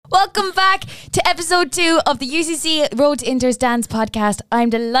Welcome back to episode 2 of the UCC Road to Inters Dance podcast. I'm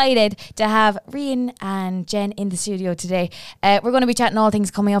delighted to have Rian and Jen in the studio today. We're going to be chatting all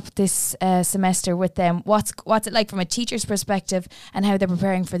things coming up this semester with them. What's it like from a teacher's perspective and how they're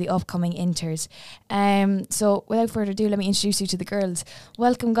preparing for the upcoming Inters. So without further ado, let me introduce you to the girls.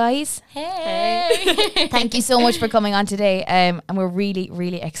 Welcome, guys. Hey. Thank you so much for coming on today. And we're really,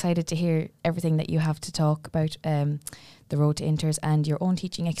 really excited to hear everything that you have to talk about. The road to Inters and your own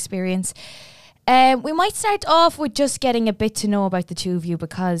teaching experience. We might start off with just getting a bit to know about the two of you,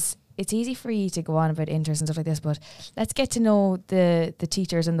 because it's easy for you to go on about Inters and stuff like this, but let's get to know the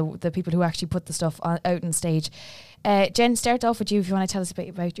teachers and the people who actually put the stuff out on stage. Jen, start off with you if you want to tell us a bit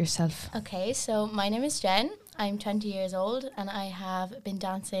about yourself. Okay, so my name is Jen. I'm 20 years old and I have been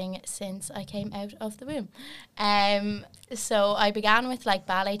dancing since I came out of the womb. So I began with like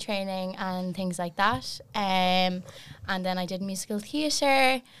ballet training and things like that. And then I did musical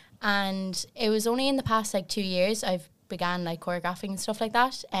theatre, and it was only in the past like 2 years I've began like choreographing and stuff like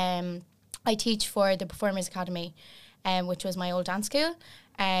that. I teach for the Performers Academy, which was my old dance school.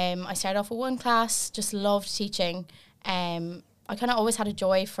 I started off with one class, just loved teaching. I kind of always had a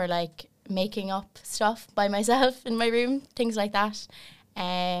joy for like making up stuff by myself in my room, things like that.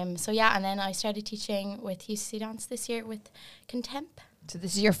 So yeah, and then I started teaching with UCC Dance this year with Contemp. So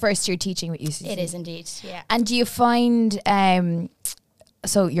this is your first year teaching with UCC? It is indeed, yeah. And do you find,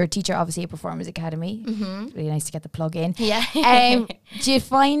 so you're a teacher obviously at Performers Academy, really nice to get the plug in. Yeah. Do you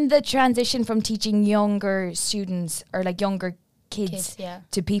find the transition from teaching younger students or like younger kids yeah,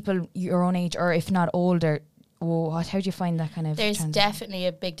 to people your own age, or if not older, how do you find that kind of There's transition? definitely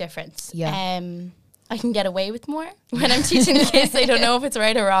a big difference. Yeah. I can get away with more when I'm teaching the kids. I don't know if it's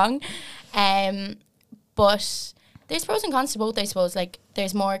right or wrong. But there's pros and cons to both, I suppose. Like,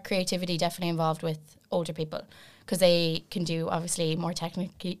 there's more creativity definitely involved with older people, because they can do obviously more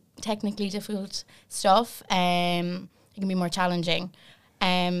technically difficult stuff. It can be more challenging.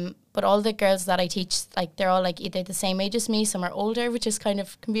 But all the girls that I teach, like, they're all like either the same age as me, some are older, which is kind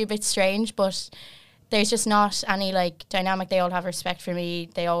of can be a bit strange, but there's just not any like dynamic. They all have respect for me.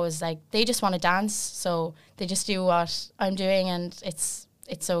 They always like, they just want to dance, so they just do what I'm doing, and it's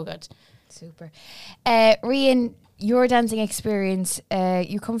so good. Super. Rian, your dancing experience,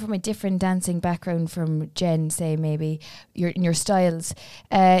 you come from a different dancing background from Jen, say maybe in your styles.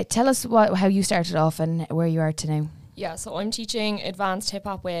 Tell us how you started off and where you are to now. Yeah, so I'm teaching advanced hip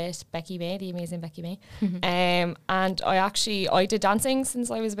hop with Becky May, the amazing Becky May. And I did dancing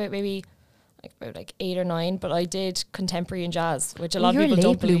since I was about 8 or 9, but I did contemporary and jazz, which a lot of people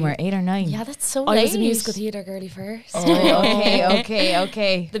don't believe. You're a late bloomer, 8 or 9. Yeah, that's so I late. was a musical theatre girly first. Oh,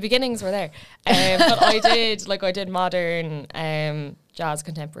 okay. The beginnings were there. But I did modern, jazz,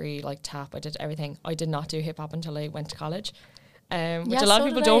 contemporary, like tap. I did everything. I did not do hip hop until I went to college. Which a lot of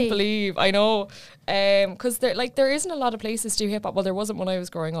people don't believe. I know, because there isn't a lot of places to do hip hop. Well, there wasn't when I was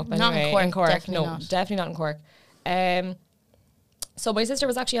growing up. Not anyway. in Cork, definitely not in Cork. So my sister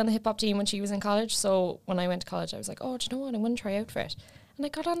was actually on the hip hop team when she was in college. So when I went to college, I was like, oh, do you know what? I'm going to try out for it. And I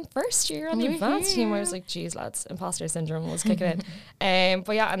got on first year on the advanced team. I was like, geez, lads, imposter syndrome was kicking in.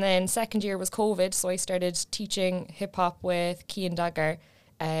 But yeah, and then second year was COVID, so I started teaching hip hop with Cian Dagger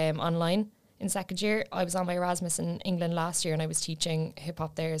online. In second year, I was on my Erasmus in England last year, and I was teaching hip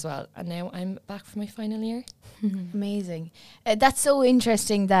hop there as well. And now I'm back for my final year. Amazing. That's so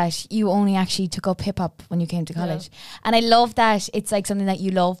interesting that you only actually took up hip hop when you came to college. Yeah. And I love that it's like something that you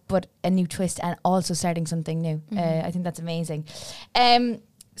love, but a new twist and also starting something new. I think that's amazing.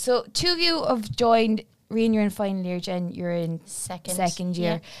 So two of you have joined. Rian, you're in final year. Jen, you're in second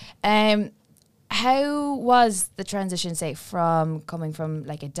year. Yeah. How was the transition, say, from coming from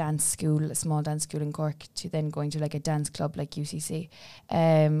like a dance school, a small dance school in Cork, to then going to like a dance club like UCC?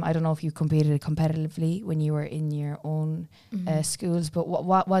 I don't know if you competed competitively when you were in your own schools, but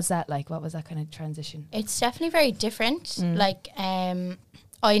what was that like? What was that kind of transition? It's definitely very different. Like, I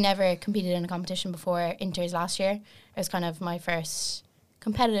never competed in a competition before Inters last year. It was kind of my first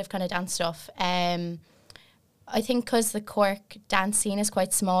competitive kind of dance stuff. I think because the Cork dance scene is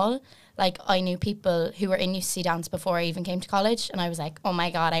quite small, like I knew people who were in UCC Dance before I even came to college, and I was like, oh my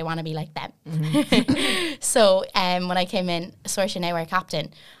God, I want to be like them. So when I came in, Saoirse, now our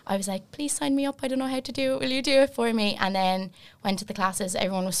captain, I was like, please sign me up. I don't know how to do it. Will you do it for me? And then went to the classes.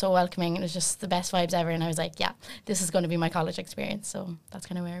 Everyone was so welcoming. It was just the best vibes ever. And I was like, yeah, this is going to be my college experience. So that's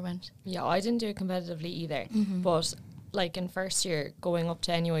kind of where I went. Yeah, I didn't do it competitively either. But like in first year, going up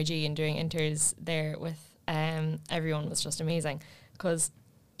to NUIG and doing Inters there with everyone was just amazing, because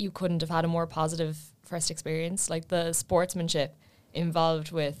you couldn't have had a more positive first experience. Like the sportsmanship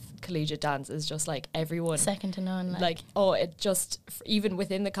involved with collegiate dance is just like everyone Second to none. like oh, it just even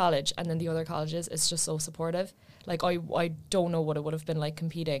within the college and then the other colleges, it's just so supportive. Like I don't know what it would have been like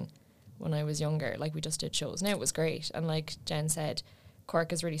competing when I was younger. Like we just did shows. Now it was great, and like Jen said,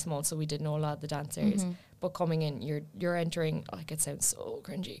 Cork is really small, so we did know a lot of the dancers. But coming in, you're entering, like, it sounds so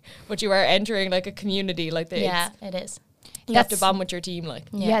cringy, but you are entering like a community, like it is. You have to bond with your team, like.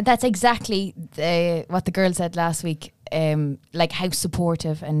 Yeah, that's exactly what the girl said last week. Like how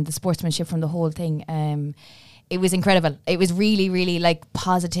supportive and the sportsmanship from the whole thing. It was incredible. It was really, really like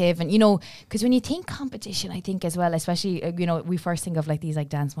positive. And, you know, because when you think competition, I think as well, especially, you know, we first think of like these like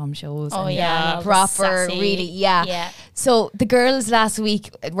Dance Mom shows. Oh, and yeah. proper, Sassy. really, yeah. So the girls last week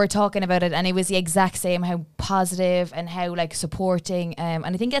were talking about it, and it was the exact same, how positive and how like supporting. And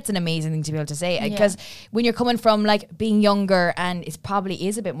I think that's an amazing thing to be able to say, because when you're coming from like being younger, and it probably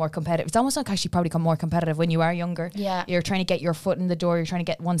is a bit more competitive. It's almost like actually probably become more competitive when you are younger. Yeah. You're trying to get your foot in the door. You're trying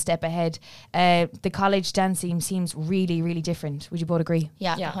to get one step ahead. The college dance scene seems really, really different. Would you both agree?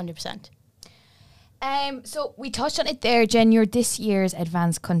 Yeah, 100%. So we touched on it there, Jen. You're this year's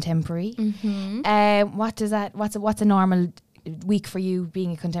advanced contemporary. What's a normal week for you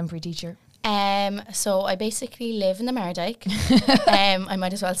being a contemporary teacher? So I basically live in the Mardyke. I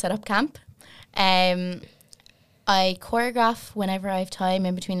might as well set up camp. I choreograph whenever I have time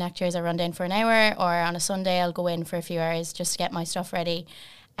in between lectures. I run down for an hour, or on a Sunday I'll go in for a few hours just to get my stuff ready.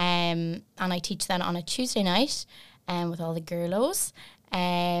 And I teach then on a Tuesday night with all the girlos.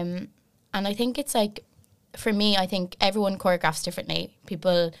 And I think it's like, for me, I think everyone choreographs differently.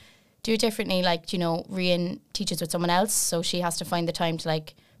 People do it differently. Like, you know, Rian teaches with someone else, so she has to find the time to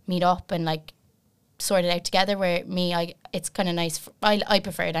like meet up and like sort it out together. Where me, it's kind of nice. I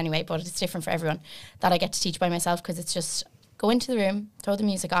prefer it anyway, but it's different for everyone, that I get to teach by myself, because it's just go into the room, throw the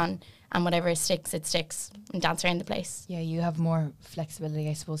music on, and whatever sticks, it sticks, and dance around the place. Yeah, you have more flexibility,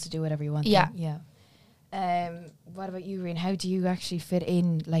 I suppose, to do whatever you want. Yeah. Yeah. What about you, Rian? How do you actually fit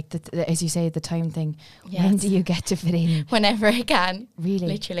in, like, the as you say, the time thing? Yeah, when do you get to fit in? Whenever I can. Really?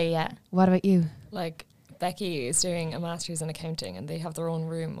 Literally, yeah. What about you? Like, Becky is doing a master's in accounting, and they have their own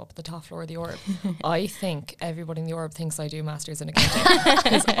room up the top floor of the Orb. I think everybody in the Orb thinks I do masters in accounting,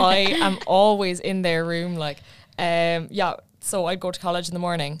 because I am always in their room. Like, so I'd go to college in the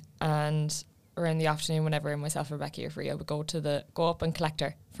morning, and around the afternoon, whenever myself or Becky are free, I would go up and collect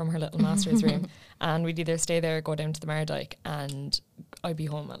her from her little master's room, and we'd either stay there or go down to the Mardyke, and I'd be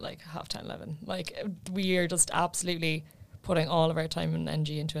home at like 10:30, 11. Like, we are just absolutely putting all of our time and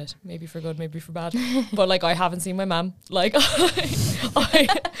energy into it, maybe for good, maybe for bad. But like, I haven't seen my mum. Like,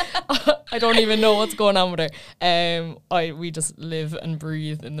 I don't even know what's going on with her. We just live and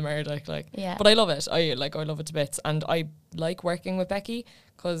breathe in the Mardyke, like. Yeah. But I love it. I love it to bits, and I like working with Becky,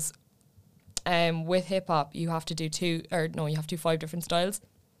 because with hip hop you have to do 5 different styles,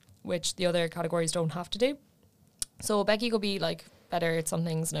 which the other categories don't have to do. So Becky could be like better at some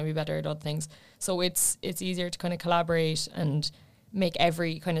things and I'll be better at other things. So it's easier to kind of collaborate and make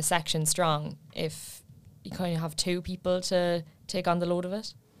every kind of section strong if you kind of have 2 people to take on the load of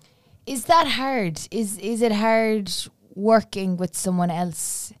it. Is that hard? Is it hard working with someone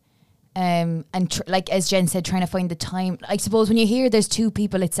else? And like as Jen said, trying to find the time. I suppose when you hear there's 2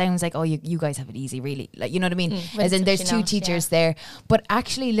 people, it sounds like, oh, you guys have it easy, really. Like, you know what I mean? As in there's 2 teachers there. But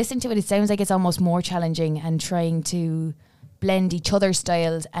actually listen to it, it sounds like it's almost more challenging, and trying to blend each other's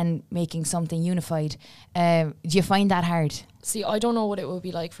styles and making something unified. Do you find that hard? See, I don't know what it would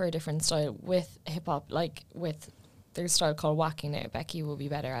be like for a different style with hip hop. Like with their style called whacking now, Becky will be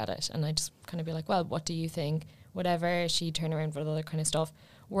better at it, and I just kind of be like, well, what do you think? Whatever. She turn around for the other kind of stuff.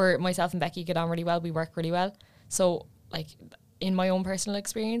 Where myself and Becky get on really well, we work really well. So like in my own personal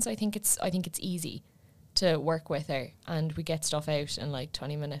experience, I think it's easy to work with her, and we get stuff out in like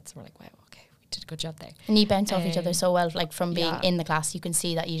 20 minutes. And we're like, wow, okay, we did a good job there. And you bounce off each other so well, like from being in the class, you can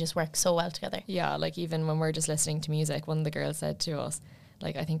see that you just work so well together. Yeah, like even when we're just listening to music, one of the girls said to us,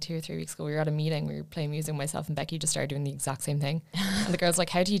 like I think 2 or 3 weeks ago, we were at a meeting, we were playing music, myself and Becky just started doing the exact same thing. And the girl's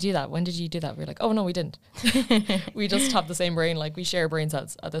like, how do you do that? When did you do that? We were like, oh no, we didn't. We just have the same brain, like we share brain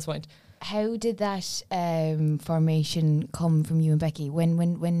cells at this point. How did that formation come from you and Becky?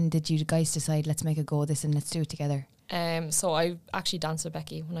 When did you guys decide, let's make a go of this and let's do it together? So I actually danced with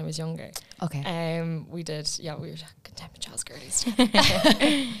Becky when I was younger. Okay. We were contemporary jazz girlies.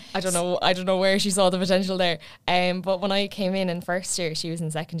 I don't know where she saw the potential there. But when I came in first year, she was in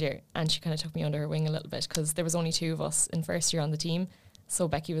second year, and she kind of took me under her wing a little bit, because there was only 2 of us in first year on the team. So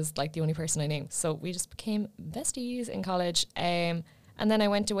Becky was like the only person I knew. So we just became besties in college. And then I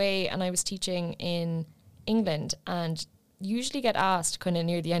went away and I was teaching in England, and usually get asked kind of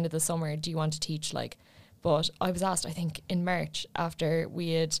near the end of the summer, do you want to teach like But I was asked, I think, in March after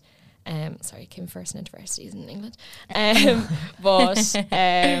we had, sorry, came first in universities in England. But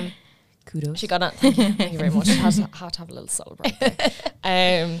Kudos. she got on. Thank you very much. Had to have a little subtle break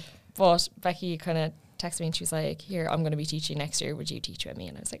there. But Becky kind of texted me and she was like, here, I'm going to be teaching next year. Would you teach with me?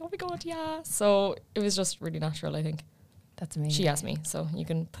 And I was like, oh my God, yeah. So it was just really natural, I think. That's amazing. She asked me, so you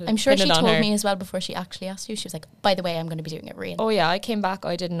can put I'm sure pin she it on told her. me as well before she actually asked you. She was like, by the way, I'm going to be doing it Rian. Oh yeah, I came back,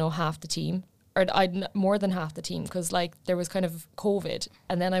 I didn't know half the team. Or more than half the team, because like there was kind of COVID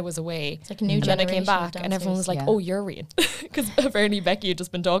and then I was away. It's like a new and then I generation came of back and everyone was like, dancers. oh, you're Rian. Because apparently Becky had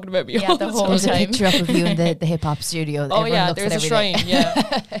just been talking about me Yeah, all the the whole time. There's a time. picture up of you in the hip hop studio. that Oh everyone yeah, looks there's at a every day. shrine,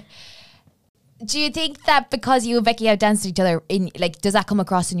 yeah. Do you think that because you and Becky have danced with each other, does that come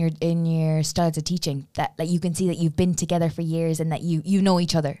across in your styles of teaching, that like you can see that you've been together for years and that you know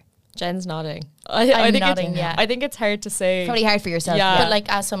each other? Jen's nodding. I'm think nodding, yeah. I think it's hard to say. Probably hard for yourself. Yeah. But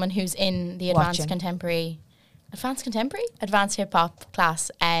like as someone who's in the advanced Watching. advanced hip hop class,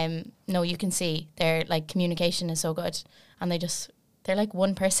 no, you can see their like communication is so good, and they're like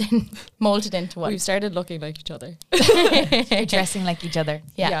one person molded into one. We've started looking like each other. You're dressing like each other.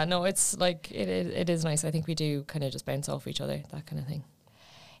 Yeah. No, it's like it is nice. I think we do kind of just bounce off each other, that kind of thing.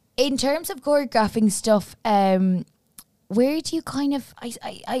 In terms of choreographing stuff, where do you kind of...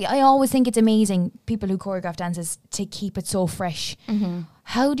 I always think it's amazing, people who choreograph dances, to keep it so fresh. Mm-hmm.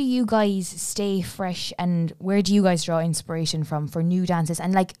 How do you guys stay fresh, and where do you guys draw inspiration from for new dances?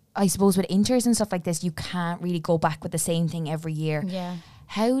 And like, I suppose with inters and stuff like this, you can't really go back with the same thing every year. Yeah.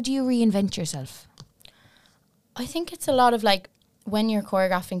 How do you reinvent yourself? I think it's a lot of like when you're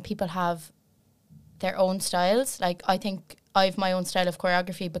choreographing, people have their own styles. Like I think I've my own style of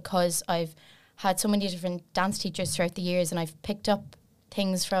choreography because I've had so many different dance teachers throughout the years, and I've picked up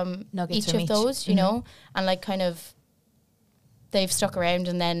things from Nuggets each from of each. those, you know, and like kind of they've stuck around,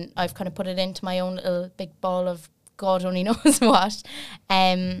 and then I've kind of put it into my own little big ball of God only knows what.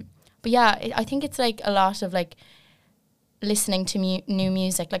 But yeah, I think it's like a lot of like listening to new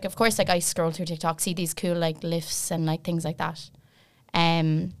music. Like of course, like I scroll through TikTok, see these cool like lifts and like things like that,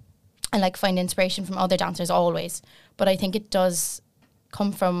 and like find inspiration from other dancers always. But I think it does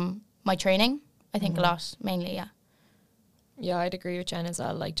come from my training. I think a lot, mainly, yeah. Yeah, I'd agree with Jen as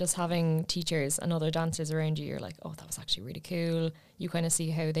well. Like just having teachers and other dancers around you, you're like, oh, that was actually really cool. You kind of see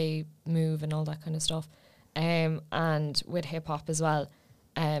how they move and all that kind of stuff. And with hip hop as well,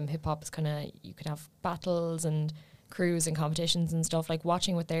 hip hop is kind of, you can have battles and crews and competitions and stuff. Like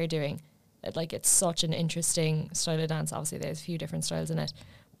watching what they're doing, like it's such an interesting style of dance. Obviously, there's a few different styles in it,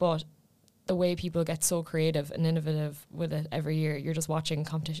 but the way people get so creative and innovative with it every year, you're just watching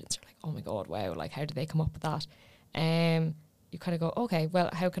competitions. You're like, oh my God, wow! Like, how did they come up with that? You kind of go, okay, well,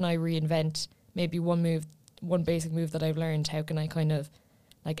 how can I reinvent maybe one basic move that I've learned? How can I kind of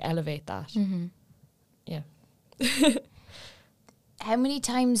like elevate that? Mm-hmm. Yeah. How many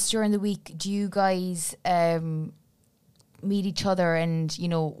times during the week do you guys meet each other and, you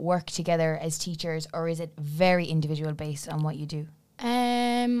know, work together as teachers, or is it very individual based on what you do?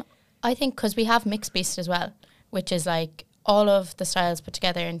 I think because we have Mixed Beast as well, which is like all of the styles put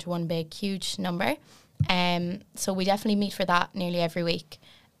together into one big, huge number. So we definitely meet for that nearly every week.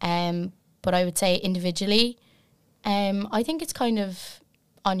 But I would say individually, I think it's kind of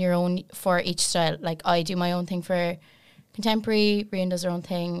on your own for each style. Like I do my own thing for contemporary, Rian does her own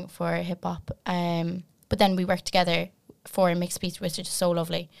thing for hip hop. But then we work together for Mixed Beast, which is so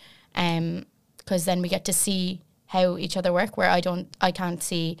lovely. Because then we get to see how each other work, where I can't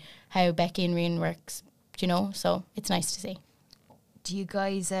see how Becky and Rian works, you know, so it's nice to see. Do you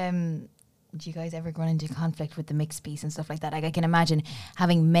guys ever run into conflict with the mixed piece and stuff like that? Like I can imagine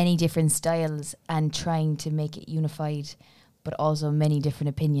having many different styles and trying to make it unified, but also many different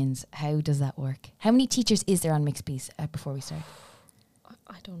opinions. How does that work? How many teachers is there on mixed piece before we start?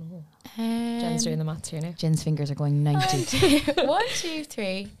 I don't know. Jen's doing the maths here now. Jen's fingers are going 90. 1, 2,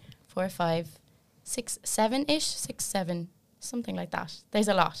 3, 4, 5, 6, 7-ish, 6, 7, something like that. There's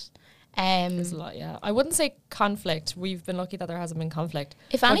a lot. There's a lot, yeah. I wouldn't say conflict. We've been lucky that there hasn't been conflict.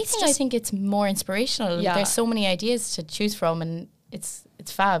 If But anything, I think it's more inspirational. Yeah. There's so many ideas to choose from, and it's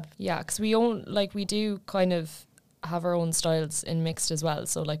fab. Yeah, because we do kind of have our own styles in mixed as well.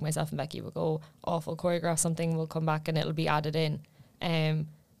 So like myself and Becky will go off, we'll choreograph something, we'll come back and it'll be added in.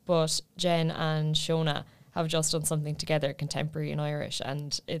 But Jen and Shona have just done something together, contemporary and Irish,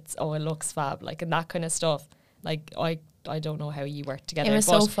 and it looks fab. Like, and that kind of stuff. Like I don't know how you work together. It was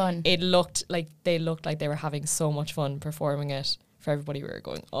but so fun. It looked like they were having so much fun performing it for everybody. We were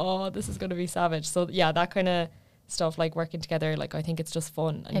going, oh, this is going to be savage. So yeah, that kind of stuff, like working together. Like I think it's just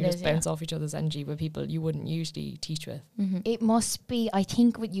fun, and It you is, just yeah. bounce off each other's energy with people you wouldn't usually teach with. It must be, I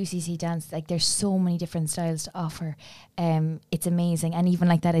think with UCC dance, like there's so many different styles to offer. It's amazing. And even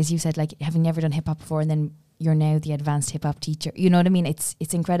like that, as you said, like having never done hip hop before and then you're now the advanced hip hop teacher. You know what I mean? It's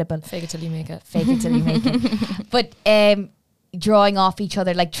incredible. Fake it till you make it. Fake it till you make it. But drawing off each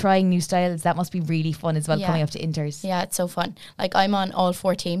other, like trying new styles, that must be really fun as well, Yeah. coming up to inters. Yeah, it's so fun. Like I'm on all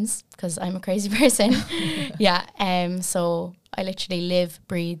 4 teams because I'm a crazy person. Yeah. So I literally live,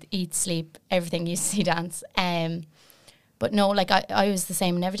 breathe, eat, sleep, everything UCC dance. But no, like I was the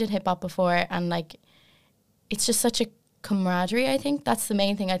same. Never did hip hop before, and like it's just such a camaraderie. I think that's the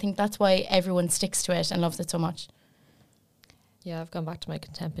main thing. I think that's why everyone sticks to it and loves it so much. Yeah, I've gone back to my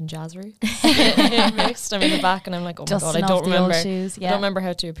contempt and jazzeroo mixed. I'm in the back and I'm like, oh my god, I Dusting don't off the old remember. shoes, I yeah. don't remember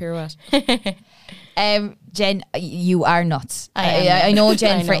how to do a pirouette. Jen, you are nuts. I am. I know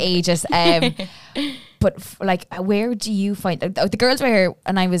Jen I for know. ages. But like, where do you find the girls were here?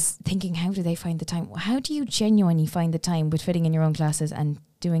 And I was thinking, how do they find the time? How do you genuinely find the time with fitting in your own classes and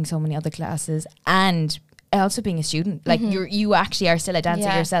doing so many other classes and also being a student? Like you actually are still a dancer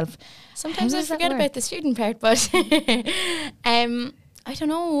Yeah. yourself. Sometimes How I does that forget work? about the student part, but I don't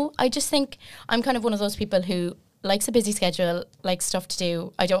know. I just think I'm kind of one of those people who likes a busy schedule, likes stuff to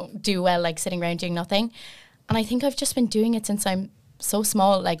do. I don't do well like sitting around doing nothing. And I think I've just been doing it since I'm so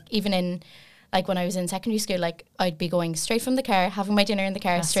small. Like even in like when I was in secondary school, like I'd be going straight from the car, having my dinner in the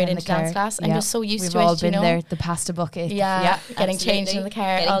car, Pasta straight in into the car. dance class. I'm Yeah. just so used We've to all it, been you know. there. The pasta bucket. Yeah, getting changed absolutely. in the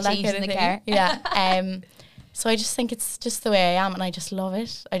car, Getting all that changed kind in of the thing. car. Yeah. So I just think it's just the way I am, and I just love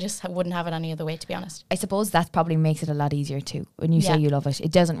it. I just wouldn't have it any other way, to be honest. I suppose that probably makes it a lot easier too. When you say Yeah. you love it, it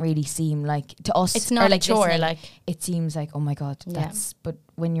doesn't really seem like to us. It's or not like a chore, listening, like it seems like, oh my god, Yeah. that's. But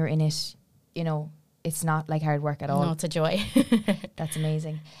when you're in it, you know, it's not like hard work at all. no, it's a joy. That's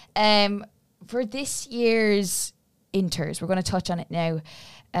amazing. For this year's inters, we're going to touch on it now.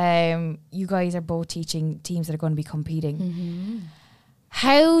 You guys are both teaching teams that are going to be competing.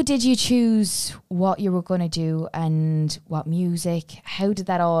 How did you choose what you were going to do and what music? How did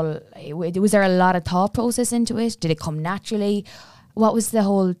that all? Was there a lot of thought process into it? Did it come naturally? What was the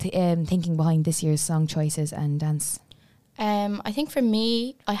whole thinking behind this year's song choices and dance? I think for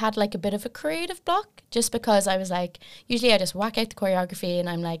me, I had like a bit of a creative block just because I was like, usually I just whack out the choreography and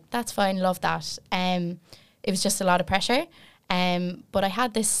I'm like, that's fine, love that. It was just a lot of pressure. But I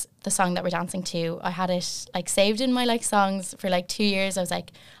had the song that we're dancing to, I had it like saved in my like songs for like 2 years. I was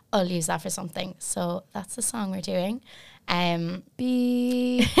like, I'll use that for something. So that's the song we're doing.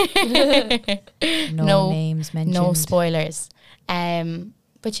 Be no, No- names mentioned. No spoilers.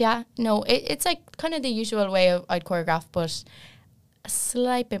 But yeah, no, it's like kind of the usual way I'd choreograph, but a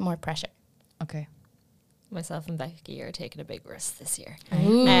slight bit more pressure. Okay. Myself and Becky are taking a big risk this year.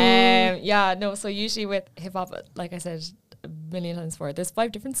 Ooh. Yeah, no, so usually with hip hop, like I said a million times before, there's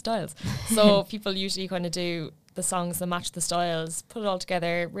 5 different styles. So people usually kind of do the songs that match the styles, put it all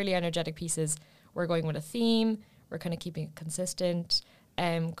together, really energetic pieces. We're going with a theme, we're kind of keeping it consistent,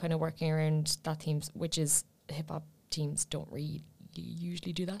 kind of working around that theme, which is hip hop teams don't really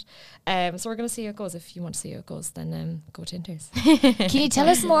usually do that. So we're going to see how it goes. If you want to see how it goes, then go to Inters. Can you tell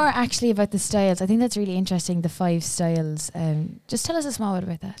us more actually about the styles? I think that's really interesting, the 5 styles. Just tell us a small bit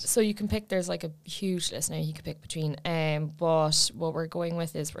about that. So you can pick, there's like a huge list now you can pick between, but what we're going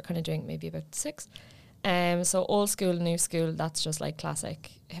with is we're kind of doing maybe about 6. So old school, new school, that's just like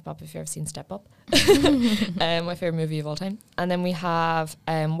classic hip hop if you've ever seen Step Up. My favourite movie of all time. And then we have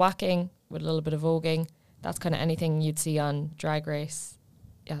whacking with a little bit of voguing. That's kind of anything you'd see on Drag Race.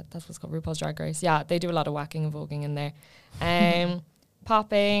 Yeah, that's what's called RuPaul's Drag Race. Yeah, they do a lot of whacking and voguing in there.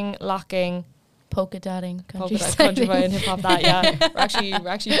 Popping, locking, Polka dotting, polka dot, country boy and hip hop. That yeah, we're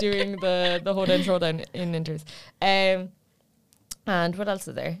actually doing the whole down throwdown in Inters. And what else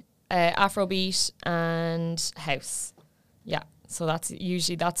is there? Afrobeat and house. Yeah, so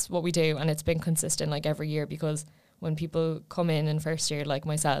that's what we do, and it's been consistent like every year because when people come in first year like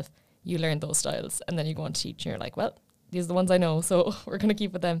myself, you learn those styles and then you go on to teach and you're like, well, these are the ones I know, so we're going to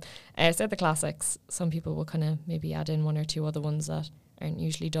keep with them. So the classics. Some people will kind of maybe add in 1 or 2 other ones that aren't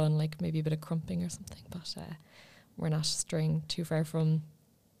usually done, like maybe a bit of crumping or something, but we're not straying too far from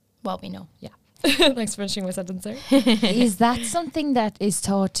what we know. Yeah. Thanks for finishing my sentence there. Is that something that is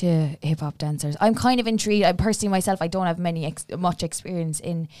taught to hip hop dancers? I'm kind of intrigued. I personally myself, I don't have much experience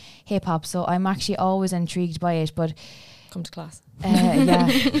in hip hop, so I'm actually always intrigued by it. But Come to class. yeah,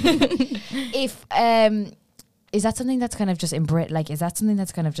 if is that something that's kind of just is that something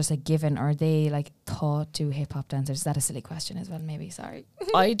that's kind of just a given, or are they like taught to hip hop dancers? Is that a silly question as well? Maybe. Sorry.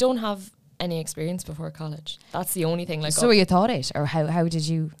 I don't have any experience before college. That's the only thing. Like, So you taught it, or how did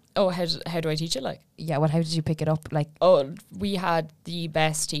you? how do I teach it? Like, Yeah, how did you pick it up? Like, we had the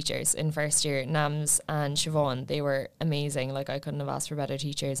best teachers in first year, Nams and Siobhan. They were amazing. Like, I couldn't have asked for better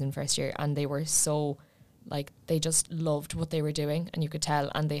teachers in first year, and they were so, like, they just loved what they were doing, and you could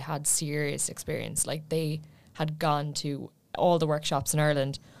tell, and they had serious experience. Like, they had gone to all the workshops in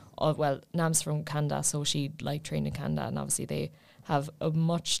Ireland. Nam's from Canada, so she like trained in Canada, and obviously they have a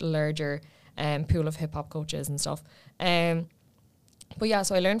much larger pool of hip hop coaches and stuff. But yeah,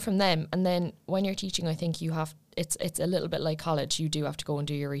 so I learned from them, and then when you're teaching, I think you have it's a little bit like college. You do have to go and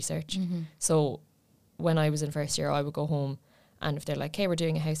do your research. So when I was in first year, I would go home, and if they're like, "Hey, we're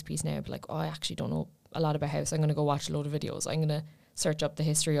doing a house piece now," I'd be like, "Oh, I actually don't know a lot about house. I'm going to go watch a load of videos. I'm going to search up the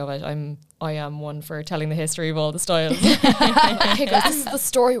history of it. I am one for telling the history of all the styles. Okay, guys, this is the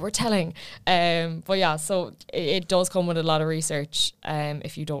story we're telling." But yeah, so it does come with a lot of research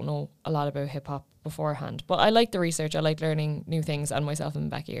if you don't know a lot about hip hop beforehand. But I like the research. I like learning new things, and myself and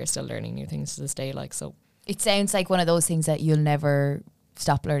Becky are still learning new things to this day. Like, so it sounds like one of those things that you'll never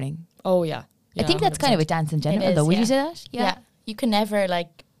stop learning. oh yeah, I think that's 100%. kind of with dance in general, is, though. Would yeah. you say that? Yeah. You can never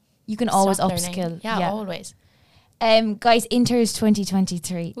like You can always stop upskill. learning. Yeah, always. Guys, Inter's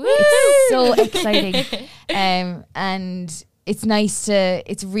 2023. Woo! It's so exciting. And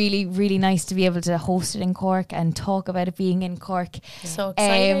it's really, really nice to be able to host it in Cork and talk about it being in Cork. So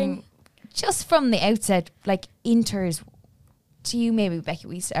exciting. Just from the outset, like Inter's, to you maybe, Becky,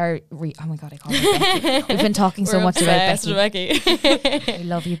 oh my God, I call her Becky. We've been talking so We're much about obsessed Becky. with Becky. I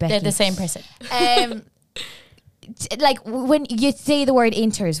love you, Becky. They're the same person. Like when you say the word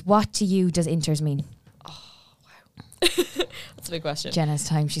Inter's, what to you does Inter's mean? That's a big question. Jenna's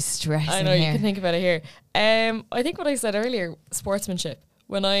time, she's stressing I know, here. you can think about it here. I think what I said earlier, sportsmanship.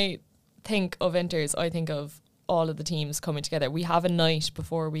 When I think of Inters, I think of all of the teams coming together. We have a night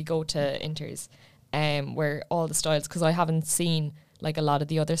before we go to Inters where all the styles, because I haven't seen like a lot of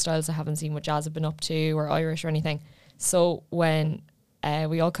the other styles, I haven't seen what Jazz have been up to or Irish or anything. So when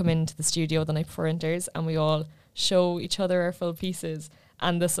we all come into the studio the night before Inters and we all show each other our full pieces,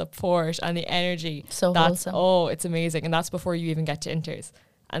 and the support and the energy, So that's wholesome. it's amazing. And that's before you even get to Inters.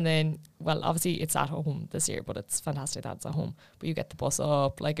 And then, well, obviously it's at home this year, but it's fantastic that it's at home. But you get the bus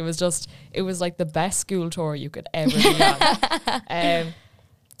up. Like, it was like the best school tour you could ever be on.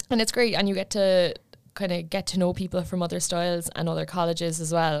 And it's great. And you get to kind of get to know people from other styles and other colleges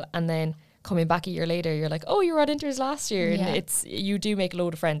as well. And then coming back a year later, you're like, oh, you were at Inters last year. Yeah. And you do make a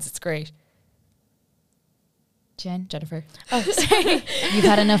load of friends. It's great. Jennifer. Oh, sorry. You've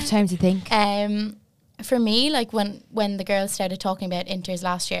had enough time to think. For me, like when the girls started talking about Inters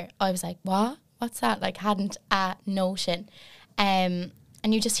last year, I was like, what? What's that? Like, hadn't a notion. And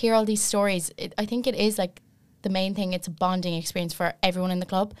you just hear all these stories. I think it is like the main thing. It's a bonding experience for everyone in the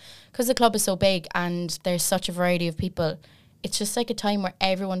club, because the club is so big and there's such a variety of people. It's just like a time where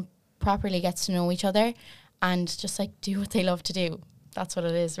everyone properly gets to know each other and just like do what they love to do. That's what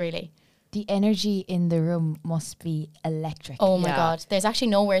it is, really. The energy in the room must be electric. Oh my Yeah. God. There's actually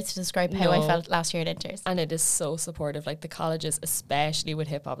no words to describe how I No. felt last year at Inters. And it is so supportive. Like, the colleges, especially with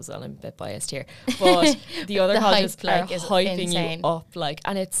hip hop as well, I'm a bit biased here, but the other The colleges hype, like, are is hyping insane. you up. Like,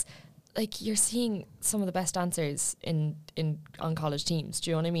 and it's like you're seeing some of the best dancers on college teams.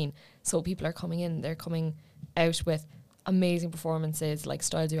 Do you know what I mean? So people are coming in, they're coming out with amazing performances, like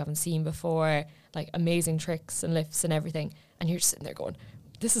styles you haven't seen before, like amazing tricks and lifts and everything. And you're just sitting there going,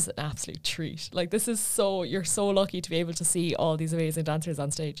 this is an absolute treat. Like, you're so lucky to be able to see all these amazing dancers on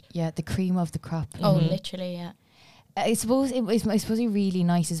stage. Yeah, the cream of the crop. Oh, literally, yeah. I suppose it's really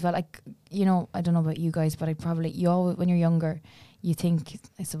nice as well. Like, you know, I don't know about you guys, but you always, when you're younger, you think,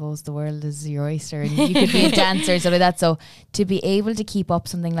 I suppose, the world is your oyster and you could be a dancer or something like that. So to be able to keep up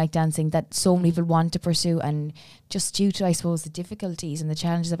something like dancing that so many people want to pursue, and just due to, I suppose, the difficulties and the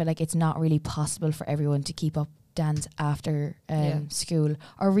challenges of it, like, it's not really possible for everyone to keep up dance after school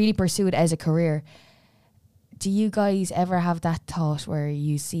or really pursue it as a career. Do you guys ever have that thought where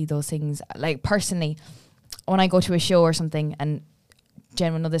you see those things? Like, personally, when I go to a show or something, and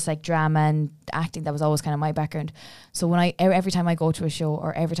Jen will know this, like drama and acting, that was always kind of my background. So when every time I go to a show,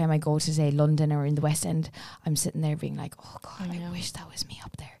 or every time I go to, say, London or in the West End, I'm sitting there being like, oh God, I wish that was me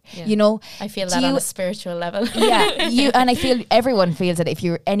up there. Yeah. You know, I feel that on a spiritual level. yeah, and I feel everyone feels it if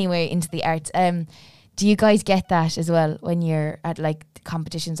you're anyway into the arts. Do you guys get that as well when you're at like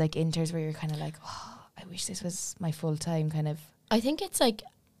competitions like Inters, where you're kind of like, oh, I wish this was my full time kind of? I think it's like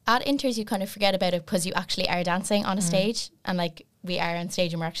at Inters you kind of forget about it because you actually are dancing on a stage, and like we are on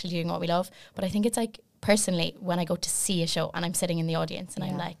stage and we're actually doing what we love. But I think it's like, personally, when I go to see a show and I'm sitting in the audience and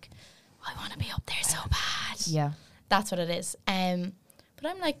I'm like, I want to be up there so bad. Yeah. That's what it is. But But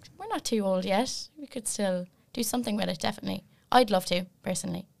I'm like, we're not too old yet. We could still do something with it, definitely. I'd love to,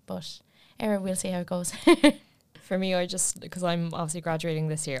 personally, but we'll see how it goes. For me, because I'm obviously graduating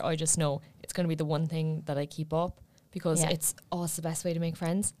this year, I just know it's going to be the one thing that I keep up, because it's the best way to make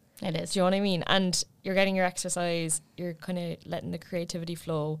friends. It is. Do you know what I mean? And you're getting your exercise, you're kind of letting the creativity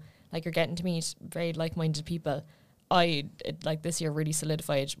flow, like you're getting to meet very like-minded people. This year really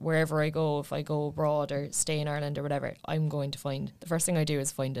solidified, wherever I go, if I go abroad or stay in Ireland or whatever, I'm going to find, the first thing I do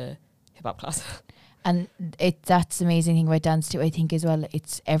is find a hip-hop class. And that's the amazing thing about dance too, I think, as well.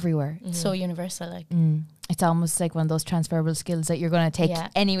 It's everywhere. So universal, like. It's almost like one of those transferable skills that you're going to take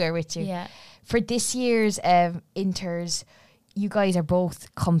anywhere with you. Yeah. For this year's Inters, you guys are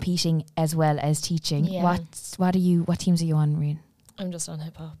both competing as well as teaching. Yeah. What teams are you on, Rian? I'm just on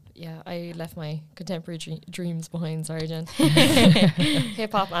hip hop. Yeah, I left my contemporary dreams behind. Sorry, Jen.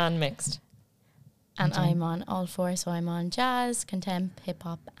 Hip hop and mixed. And I'm on all four, so I'm on jazz, contemp, hip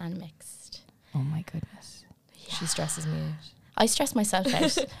hop, and mixed. Oh my goodness. Yeah. She stresses me out. I stress myself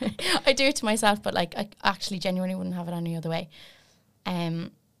out. I do it to myself, but like I actually genuinely wouldn't have it any other way.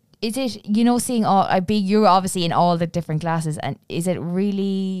 Is it, seeing you're obviously in all the different classes, and is it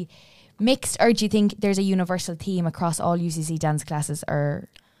really mixed, or do you think there's a universal theme across all UCC dance classes? Or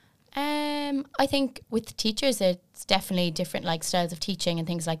I think with teachers it's definitely different like styles of teaching and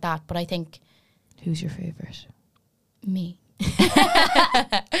things like that, but I think who's your favourite? Me.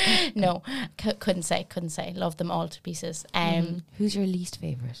 No, couldn't say. Love them all to pieces. Who's your least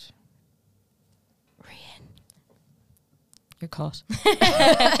favourite? Rian. You're caught.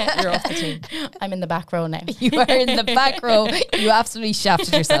 You're off the team. I'm in the back row now. You are in the back row. You absolutely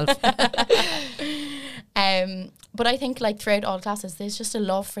shafted yourself. But I think like throughout all classes there's just a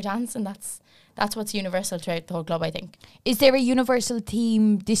love for dance, and that's what's universal throughout the whole club, I think. Is there a universal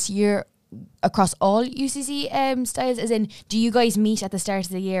theme this year across all UCC styles? As in, do you guys meet at the start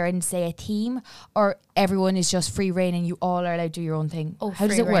of the year and say a theme, or everyone is just free reign and you all are allowed to do your own thing? How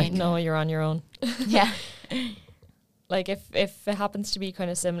does it work? No, you're on your own. Yeah. Like if it happens to be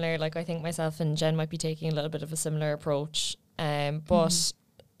kind of similar, like I think myself and Jen might be taking a little bit of a similar approach. But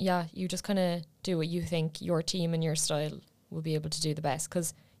yeah, you just kind of do what you think your team and your style will be able to do the best,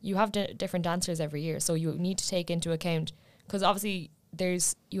 because you have different dancers every year, so you need to take into account, because obviously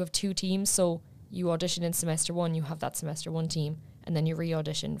you have two teams, so you audition in semester one, you have that semester one team, and then you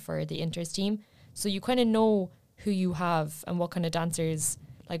re-audition for the Inters team, so you kind of know who you have and what kind of dancers,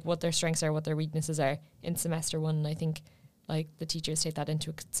 like what their strengths are, what their weaknesses are in semester one. And I think like the teachers take that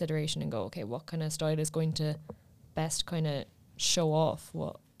into consideration and go, okay, what kind of style is going to best kind of show off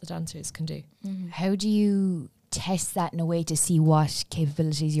what the dancers can do. How do you test that in a way to see what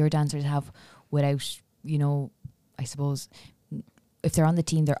capabilities your dancers have without, I suppose, if they're on the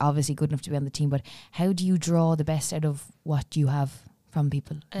team, they're obviously good enough to be on the team, but how do you draw the best out of what you have from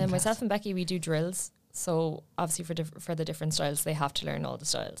people? Myself and Becky, we do drills. So obviously for the different styles, they have to learn all the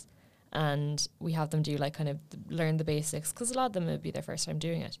styles. And we have them do like kind of learn the basics, because a lot of them would be their first time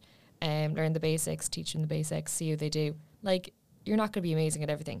doing it. Learn the basics, teach them the basics, see how they do. Like, you're not going to be amazing at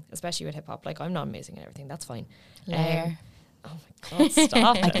everything, especially with hip hop. Like, I'm not amazing at everything. That's fine. Liar. Oh my God,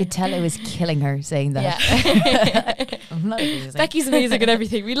 stop. I could tell it was killing her saying that. Yeah. I'm not amazing. Becky's amazing at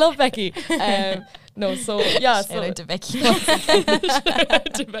everything. We love Becky. No, so yeah. Shout out to Becky. Shout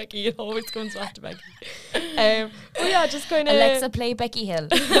out to Becky. It always comes back to Becky. But yeah, just kind of Alexa, play Becky Hill.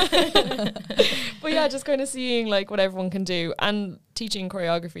 But yeah, just kind of seeing like what everyone can do, and teaching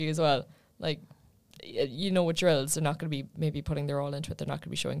choreography as well. Like, with drills, they're not going to be maybe putting their all into it. They're not going to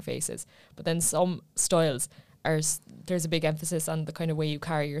be showing faces. But then some styles there's a big emphasis on the kind of way you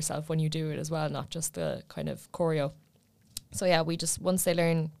carry yourself when you do it as well, not just the kind of choreo. So yeah, we just, once they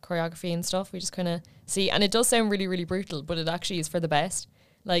learn choreography and stuff, we just kind of see, and it does sound really, really brutal, but it actually is for the best.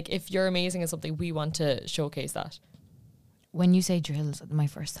 Like, if you're amazing at something, we want to showcase that. When you say drills, my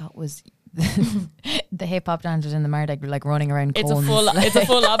first thought was the hip hop dancers in the Mardag were like running around It's cones. it's a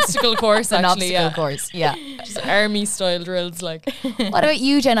full obstacle course, An actually. obstacle course, yeah. Just army style drills, like. What about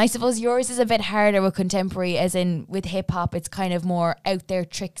you, Jen? I suppose yours is a bit harder with contemporary, as in with hip hop, it's kind of more out there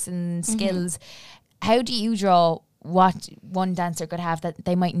tricks and skills. How do you draw what one dancer could have that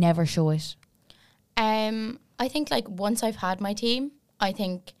they might never show it? I think like once I've had my team, I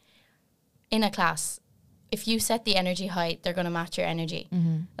think in a class, if you set the energy high, they're going to match your energy.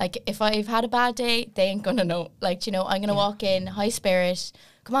 Like, if I've had a bad day, they ain't going to know. Like, I'm going to walk in, high spirit,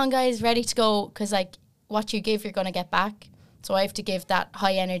 come on guys, ready to go. Because like, what you give, you're going to get back. So I have to give that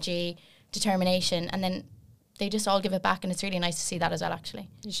high energy, determination, and then they just all give it back. And it's really nice to see that as well, actually.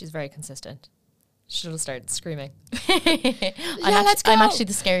 She's very consistent. She'll start screaming. I'm actually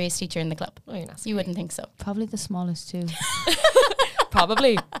the scariest teacher in the club. Oh, you're not. You wouldn't think so. Probably the smallest too.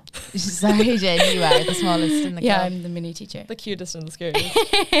 Probably Sorry, Jen, you are the smallest in the Yeah, club. I'm the mini teacher. the cutest and the scariest.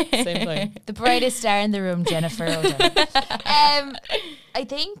 Same thing. The brightest star in the room, Jennifer O'Donnell. I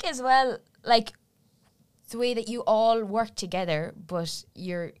think as well, like the way that you all work together, but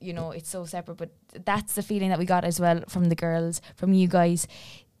you're, you know, it's so separate. But that's the feeling that we got as well from the girls, from you guys.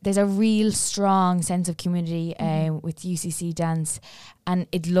 There's a real strong sense of community with UCC Dance, and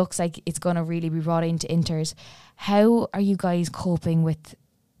it looks like it's going to really be brought into Inters. How are you guys coping with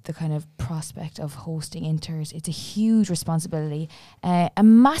the kind of prospect of hosting Inters? It's a huge responsibility, a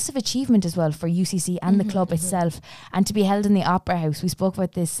massive achievement as well for UCC and the club itself, and to be held in the Opera House. We spoke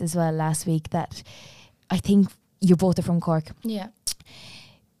about this as well last week, that I think you both are from Cork. Yeah.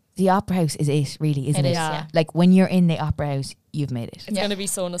 The Opera House is it, really, isn't it? It is, yeah. Like when you're in the Opera House, you've made it. It's going to be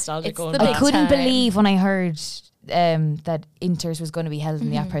so nostalgic It's going the back. big I couldn't time. believe when I heard that Inters was going to be held in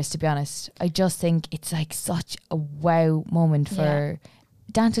the Opera House, to be honest. I just think it's like such a wow moment for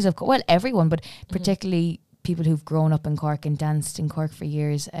dancers of Cork. Well, everyone, but particularly people who've grown up in Cork and danced in Cork for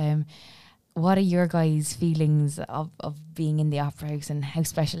years. What are your guys' feelings of being in the Opera House, and how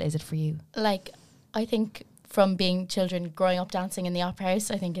special is it for you? Like, I think from being children growing up dancing in the Opera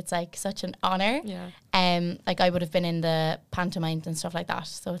House, I think it's like such an honour. Yeah. Like I would have been in the pantomimes and stuff like that,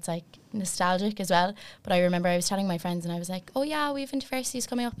 so it's like nostalgic as well. But I remember I was telling my friends and I was like, oh yeah, we have interversities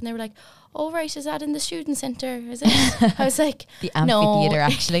coming up, and they were like, oh right, is that in the student centre, is it? I was like, The no. amphitheatre,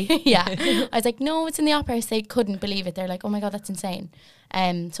 actually. Yeah. I was like, no, it's in the Opera House. They couldn't believe it. They're like, oh my god, that's insane.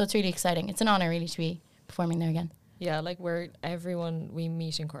 So it's really exciting. It's an honour really to be performing there again. Yeah, like everyone we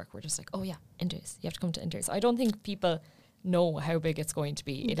meet in Cork, we're just like, oh yeah, Inters. You have to come to Inters. I don't think people know how big it's going to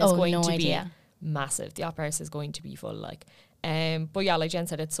be. It is going no to idea. be massive. The Opera House is going to be full, like. But yeah, like Jen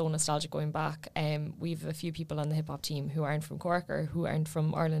said, it's so nostalgic going back. We've a few people on the hip hop team who aren't from Cork or who aren't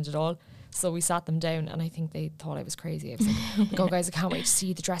from Ireland at all. So we sat them down, and I think they thought I was crazy. I was like, "Oh guys, I can't wait to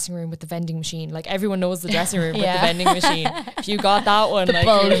see the dressing room with the vending machine." Like everyone knows the dressing room with the vending machine. If you got that one, The like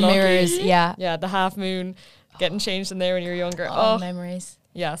you're bulge lucky. mirrors, yeah. Yeah, the half moon, getting changed in there when you're younger. Oh, Oh, memories.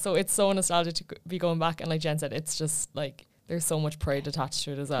 yeah. So it's so nostalgic to be going back, and like Jen said, it's just like there's so much pride attached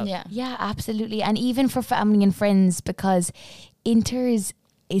to it as well. Yeah. Yeah, absolutely. And even for family and friends, because Inters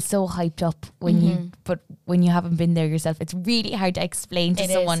is so hyped up when you haven't been there yourself. It's really hard to explain to It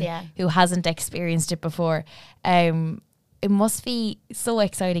is, someone yeah. who hasn't experienced it before. It must be so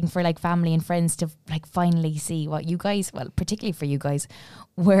exciting for like family and friends to like finally see what you guys, well, particularly for you guys,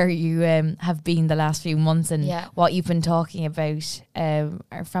 where you have been the last few months and what you've been talking about.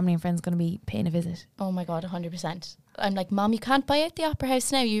 Are family and friends going to be paying a visit? Oh my god, 100%. I'm like, Mom, you can't buy out the Opera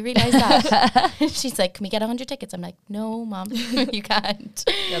House now. You realise that? She's like, can we get 100 tickets? I'm like, no, Mom, you can't.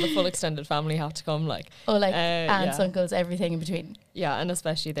 Yeah, the full extended family have to come. Like, Oh, like aunts, yeah. uncles, everything in between. Yeah, and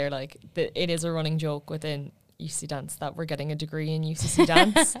especially they're like, it is a running joke within UCC Dance that we're getting a degree in UCC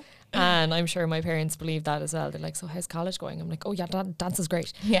Dance. And I'm sure my parents believe that as well. They're like, so how's college going? I'm like, oh yeah, dance is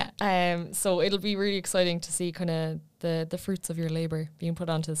great. Yeah. So it'll be really exciting to see kind of the fruits of your labour being put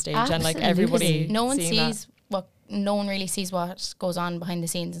onto the stage. Absolutely. And like everybody No one seeing sees no one really sees what goes on behind the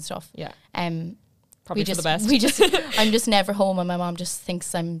scenes and stuff. Yeah. we Probably for the just, best. I'm just never home, and my mom just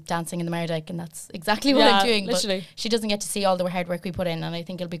thinks I'm dancing in the Mardyke, and that's exactly what I'm doing. Literally. But she doesn't get to see all the hard work we put in, and I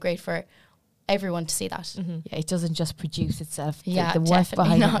think it'll be great for everyone to see that. Yeah, it doesn't just produce itself. Yeah, the work definitely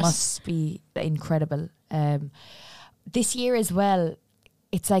behind not. it must be incredible. This year as well,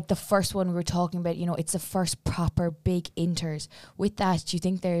 it's like the first one we were talking about, you know, it's the first proper big Inters. With that, do you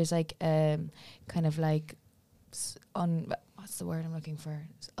think there's like kind of like what's the word I'm looking for?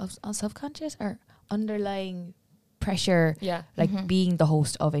 Subconscious or underlying pressure, Yeah. like being the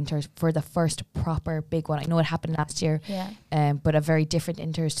host of Inters for the first proper big one? I know it happened last year, Yeah. but a very different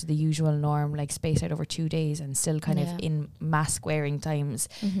Inters to the usual norm, like spaced out over 2 days and still kind of in mask wearing times.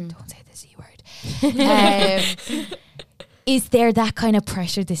 Don't say the C word. Is there that kind of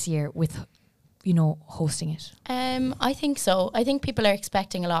pressure this year with, you know, hosting it? I think so. I think people are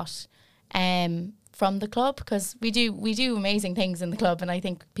expecting a lot from the club, because we do amazing things in the club, and I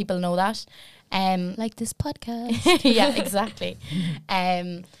think people know that. Like this podcast. Yeah, exactly.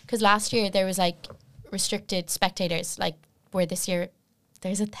 Because last year there was like restricted spectators, like where this year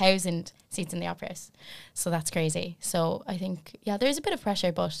there's 1,000 seats in the Opera House, so that's crazy. So I think there's a bit of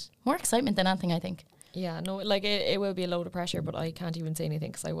pressure, but more excitement than anything, I think. Yeah, no, like it will be a load of pressure, but I can't even say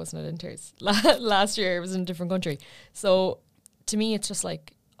anything because I wasn't at Inters. Last year it was in a different country. So to me, it's just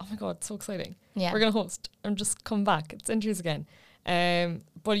like, oh my God, it's so exciting. Yeah. We're going to host and just come back. It's Inters again.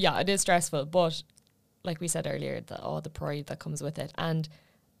 But yeah, it is stressful. But like we said earlier, the pride that comes with it. And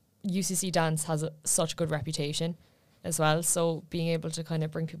UCC Dance has such a good reputation. as well. So being able to kind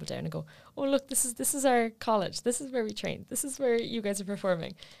of bring people down and go, oh look, this is our college. This is where we train. This is where you guys are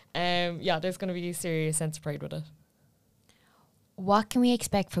performing. Yeah, there's going to be a serious sense of pride with it. What can we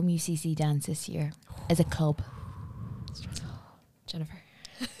expect from UCC Dance this year as a club? Jennifer.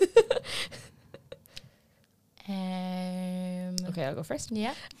 Okay, I'll go first.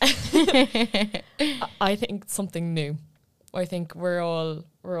 Yeah. I think something new. I think we're all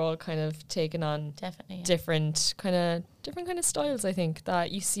kind of taking on Definitely. different kind of styles. I think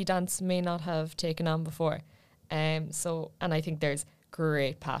that UCC Dance may not have taken on before. And I think there's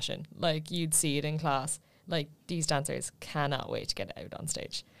great passion. Like you'd see it in class. Like these dancers cannot wait to get out on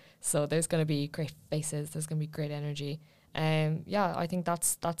stage. So there's going to be great faces. There's going to be great energy. Yeah, I think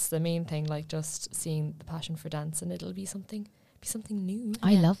that's the main thing. Like just seeing the passion for dance, and it'll be something new.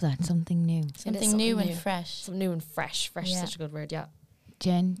 I love that, something new. Something new and fresh. Something new and fresh. Fresh is such a good word, yeah.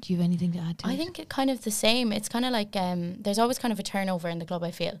 Jen, do you have anything to add to it? I think it kind of the same. It's kind of like there's always kind of a turnover in the club,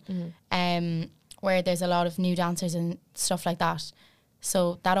 I feel, where there's a lot of new dancers and stuff like that.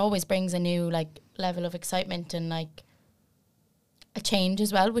 So that always brings a new like level of excitement and like a change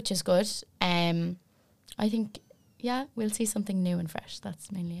as well, which is good. I think, yeah, we'll see something new and fresh.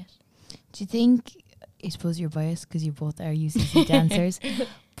 That's mainly it. Do you think, I suppose you're biased because you both are UCC dancers,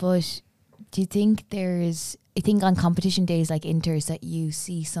 but do you think I think on competition days like Inters that you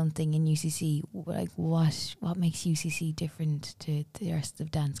see something in UCC, like what makes UCC different to the rest of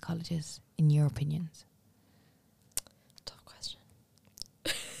dance colleges, in your opinions? Tough question.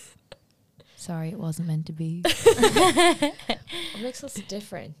 Sorry, it wasn't meant to be. What makes us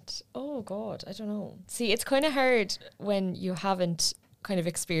different? Oh God, I don't know. See, it's kind of hard when you haven't kind of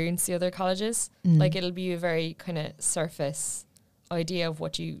experienced the other colleges. Like it'll be a very kind of surface idea of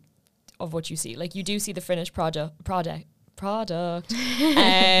what you see. Like you do see the finished product from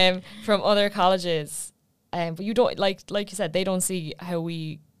other colleges, but you don't like you said, they don't see how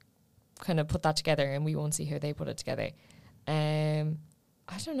we kind of put that together, and we won't see how they put it together.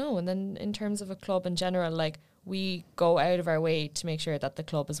 I don't know. And then in terms of a club in general, like we go out of our way to make sure that the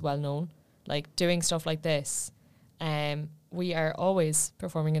club is well known. Like doing stuff like this, we are always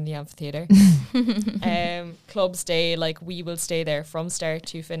performing in the amphitheatre. Clubs day, like we will stay there from start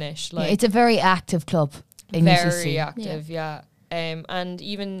to finish. Like it's a very active club in very UCC. active, yeah. And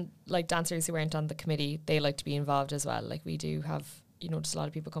even like dancers who aren't on the committee, they like to be involved as well. Like we do have, just a lot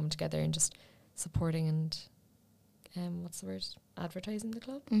of people coming together and just supporting and what's the word? Advertising the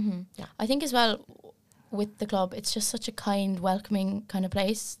club. Yeah, I think as well with the club, it's just such a kind, welcoming kind of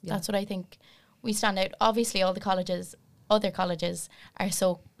place. Yeah. That's what I think we stand out. Obviously, all the other colleges are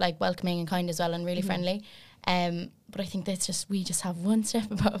so like welcoming and kind as well, and really friendly. But I think we just have one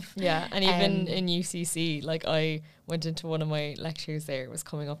step above. Yeah, and even in UCC, like I went into one of my lectures there, was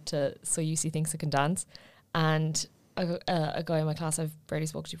coming up to So UC Thinks It Can Dance, and a guy in my class I've barely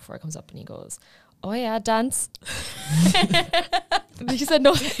spoken to before comes up and he goes, "Oh yeah, dance." He said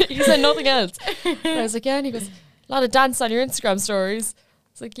nothing. He said nothing else. And I was like, "Yeah," and he goes, "A lot of dance on your Instagram stories."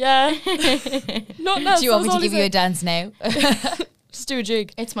 It's like, "Yeah." Nothing else. Do you want me to give you a dance now? Just do a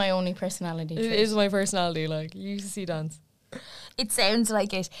jig. It's my only personality. It is my personality. Like you see dance. It sounds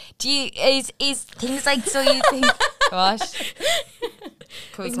like it. Do you is things like So You Think? Gosh,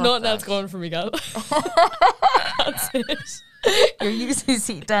 there's nothing else going for me, gal. That's it. Your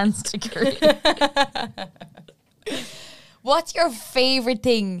UCC dance degree. What's your favourite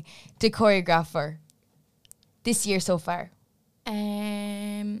thing to choreograph for this year so far?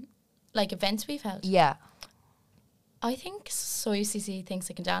 Like events we've held. Yeah. I think So UCC Thinks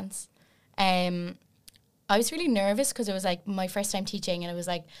It Can Dance. I was really nervous because it was like my first time teaching, and it was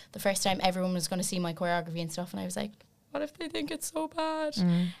like the first time everyone was going to see my choreography and stuff, and I was like, what if they think it's so bad?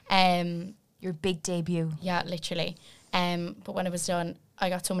 Your big debut. Yeah, literally. But when it was done, I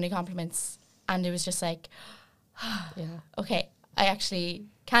got so many compliments, and it was just like, yeah, okay, I actually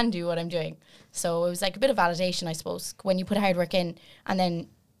can do what I'm doing. So it was like a bit of validation, I suppose, when you put hard work in and then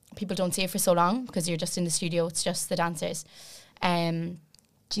people don't see it for so long because you're just in the studio, it's just the dancers. Do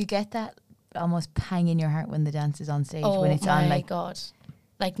you get that almost pang in your heart when the dance is on stage, when it's on? Like, God,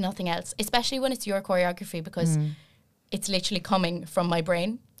 like nothing else, especially when it's your choreography, because it's literally coming from my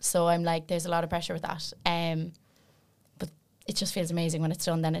brain. So I'm like, there's a lot of pressure with that. But it just feels amazing when it's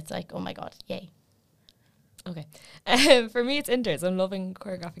done. Then it's like, oh my God, yay. Okay. For me, it's Inters. I'm loving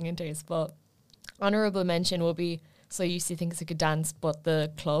choreographing Inters, but honourable mention will be So UC Thinks It Could Dance, but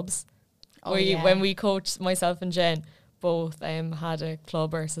the clubs. When we coached, myself and Jen both had a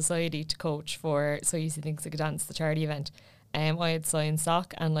club or society to coach for So UC Thinks It Could Dance, the charity event. I had Sion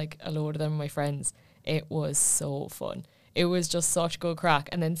Sock and like a load of them, my friends. It was so fun. It was just such good crack.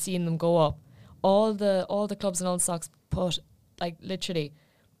 And then seeing them go up, all the clubs and all the stocks put literally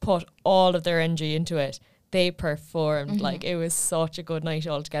put all of their energy into it. They performed like it was such a good night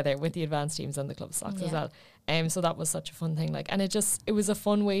altogether with the advanced teams and the club stocks as well. So that was such a fun thing. And it was a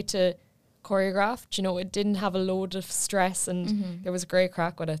fun way to choreograph. You know, it didn't have a load of stress, and there was a great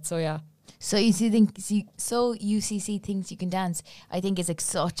crack with it. So yeah. So UCC thinks you can dance. I think is like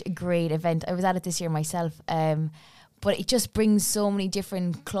such a great event. I was at it this year myself, but it just brings so many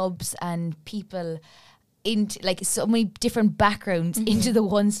different clubs and people into like so many different backgrounds into the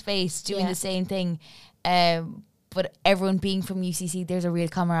one space doing the same thing. But everyone being from UCC, there's a real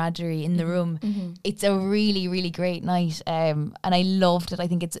camaraderie in the room. It's a really, really great night, and I loved it. I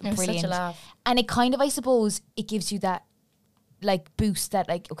think it's brilliant. Such a laugh. And it kind of, I suppose, it gives you that like boost that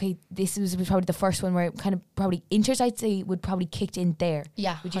like, okay, this was probably the first one where it kind of probably Inters, I'd say, would probably kicked in there.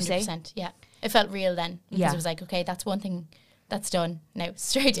 Yeah, would you 100%, say? Yeah, it felt real then because Yeah. it was like, okay, that's one thing that's done now.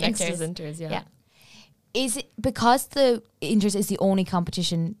 Straight to Next Inters. is Inters, yeah. Yeah. Is it because the Inters is the only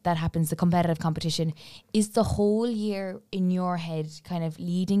competition that happens, the competitive competition, is the whole year in your head kind of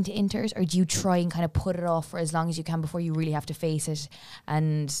leading to Inters, or do you try and kind of put it off for as long as you can before you really have to face it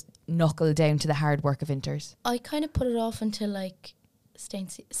and knuckle down to the hard work of Inters? I kind of put it off until like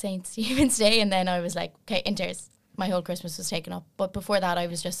St. Stephen's Day, and then I was like, okay, Inters. My whole Christmas was taken up. But before that, I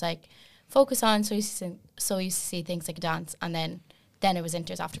was just like, focus on so you see things like a dance, and then it was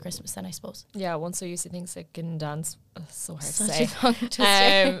Inters after Christmas then, I suppose. Yeah, once I used to think sick and dance, so hard Such to a say. tongue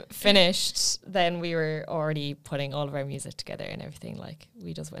twister. Finished, then we were already putting all of our music together and everything. Like,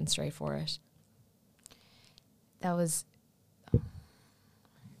 we just went straight for it. That was...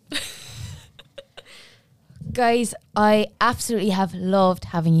 Guys, I absolutely have loved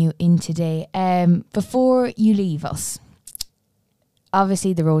having you in today. Before you leave us,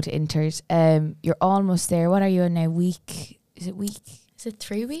 obviously the road to Inters, you're almost there. What are you on now? Is it week? Is it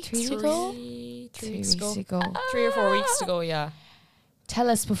 3 weeks Three to go? 3 weeks ago. to go. 3 or 4 weeks to go, yeah. Tell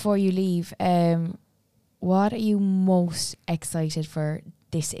us before you leave, what are you most excited for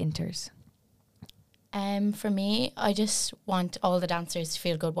this Inters? For me, I just want all the dancers to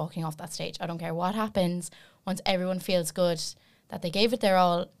feel good walking off that stage. I don't care what happens. Once everyone feels good that they gave it their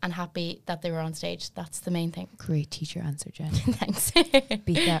all and happy that they were on stage, that's the main thing. Great teacher answer, Jen. Thanks.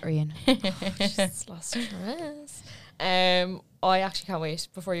 Beat that, Rian. Just lost stress. I actually can't wait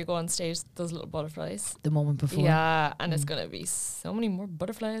before you go on stage, those little butterflies. The moment before. Yeah, and it's going to be so many more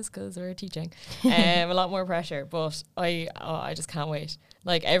butterflies because we're teaching. A lot more pressure, but I just can't wait.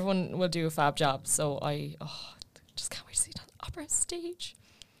 Like, everyone will do a fab job, so I just can't wait to see it on the opera stage.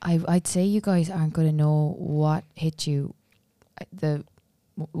 I'd say you guys aren't going to know what hit you the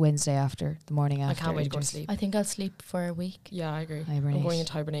Wednesday after, the morning after. I can't wait to go to Inters. sleep. I think I'll sleep for a week. Yeah, I agree. Hibernate. I'm going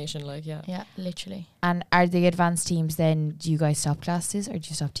into hibernation, like, yeah. Yeah, literally. And are the advanced teams then, do you guys stop classes or do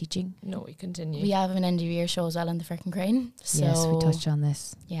you stop teaching? No, we continue. We have an end of year show as well in the Frickin' Crane. So Yes, we touched on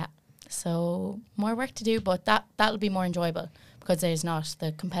this. yeah. So more work to do, but that'll be more enjoyable because there's not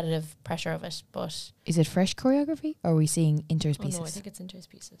the competitive pressure of it. But Is it fresh choreography or are we seeing Inters Oh, pieces? no, I think it's Inters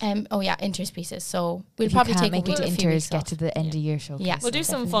pieces. Inters pieces. So we'll If you probably can't take make a it to few Inters, weeks get off. to the end of year show. Yeah. We'll do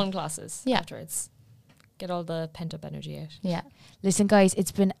some definitely. fun classes Yeah. afterwards. Get all the pent-up energy out. Yeah. Listen, guys,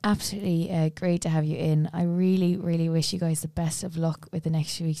 it's been absolutely great to have you in. I really, really wish you guys the best of luck with the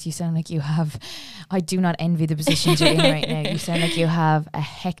next few weeks. You sound like you have, I do not envy the positions you're in right now. You sound like you have a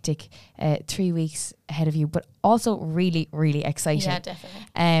hectic 3 weeks ahead of you, but also really, really exciting. Yeah, definitely.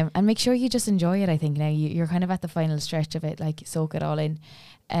 And make sure you just enjoy it, I think. Now, you're kind of at the final stretch of it, like soak it all in.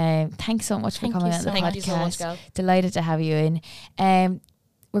 Thanks so much Thank for coming you on so the podcast. Thank you so much, Gal. Delighted to have you in.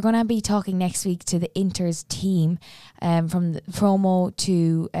 We're going to be talking next week to the Inters team, from the promo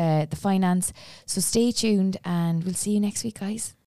to the finance. So stay tuned and we'll see you next week, guys.